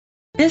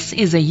This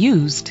is a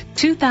used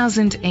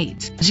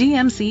 2008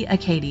 GMC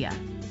Acadia,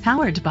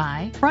 powered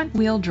by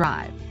front-wheel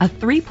drive, a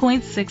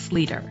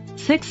 3.6-liter,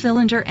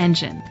 6-cylinder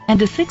engine,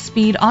 and a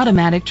 6-speed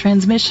automatic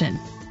transmission.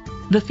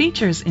 The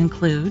features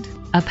include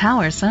a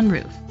power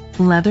sunroof,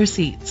 leather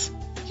seats,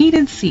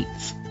 heated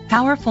seats,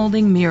 power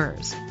folding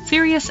mirrors,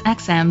 Sirius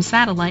XM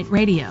satellite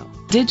radio,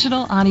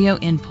 digital audio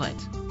input,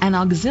 an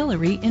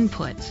auxiliary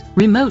input,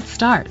 remote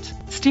start,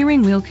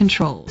 steering wheel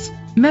controls,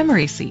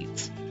 memory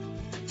seats.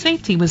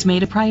 Safety was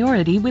made a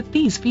priority with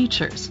these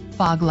features: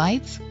 fog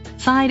lights,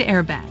 side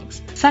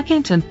airbags,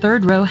 second and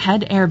third row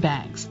head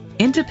airbags,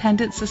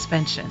 independent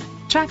suspension,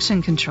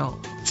 traction control,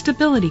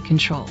 stability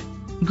control.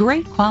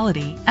 Great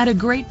quality at a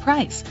great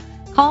price.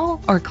 Call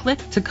or click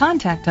to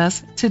contact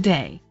us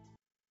today.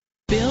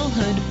 Bill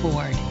Hood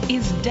Ford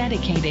is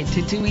dedicated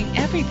to doing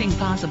everything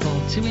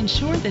possible to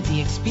ensure that the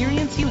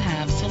experience you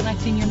have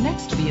selecting your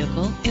next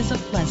vehicle is a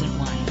pleasant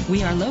one.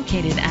 We are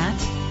located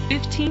at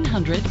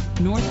 1500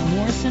 North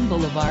Morrison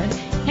Boulevard,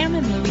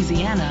 Hammond,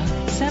 Louisiana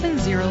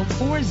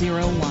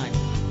 70401.